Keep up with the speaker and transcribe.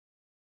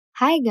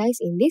Hi guys,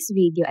 in this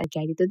video, I'll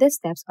guide you to the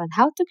steps on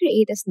how to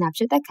create a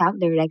Snapchat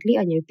account directly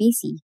on your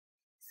PC.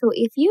 So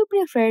if you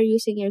prefer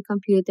using your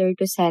computer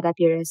to set up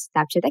your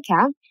Snapchat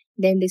account,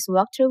 then this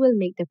walkthrough will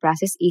make the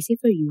process easy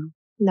for you.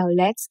 Now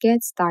let's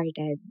get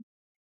started.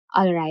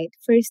 Alright,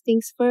 first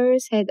things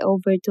first, head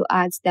over to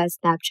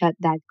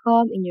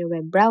ads.snapchat.com in your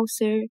web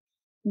browser.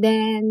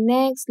 Then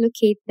next,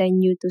 locate the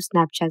new to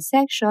Snapchat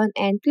section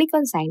and click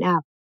on sign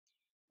up.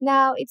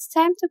 Now, it's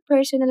time to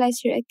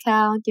personalize your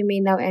account. You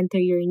may now enter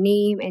your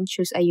name and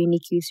choose a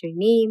unique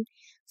username.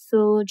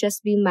 So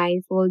just be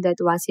mindful that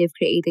once you've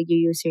created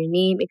your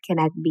username, it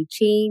cannot be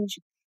changed.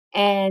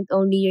 And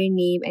only your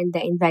name and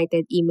the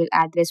invited email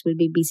address will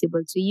be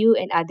visible to you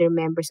and other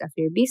members of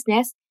your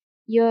business.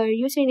 Your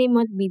username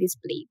won't be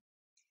displayed.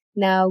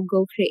 Now,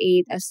 go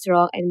create a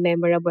strong and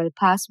memorable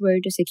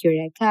password to secure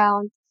your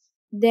account.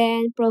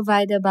 Then,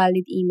 provide a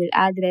valid email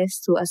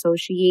address to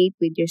associate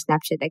with your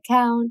Snapchat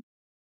account.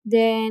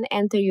 Then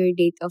enter your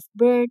date of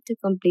birth to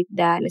complete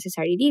the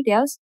necessary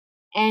details.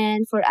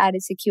 And for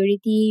added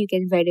security, you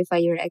can verify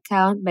your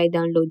account by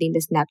downloading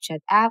the Snapchat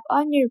app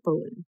on your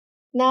phone.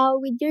 Now,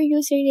 with your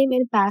username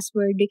and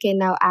password, you can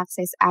now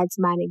access Ads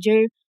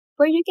Manager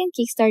where you can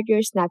kickstart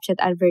your Snapchat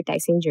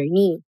advertising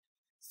journey.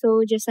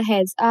 So, just a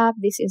heads up,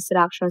 these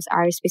instructions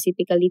are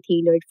specifically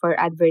tailored for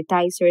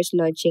advertisers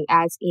launching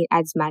ads in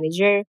Ads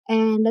Manager.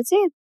 And that's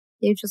it.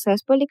 You've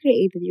successfully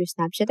created your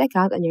Snapchat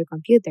account on your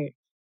computer.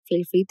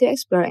 Feel free to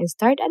explore and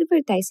start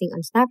advertising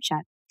on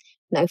Snapchat.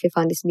 Now, if you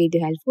found this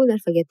video helpful,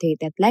 don't forget to hit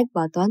that like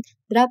button,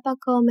 drop a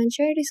comment,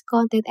 share this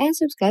content, and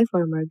subscribe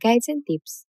for more guides and tips.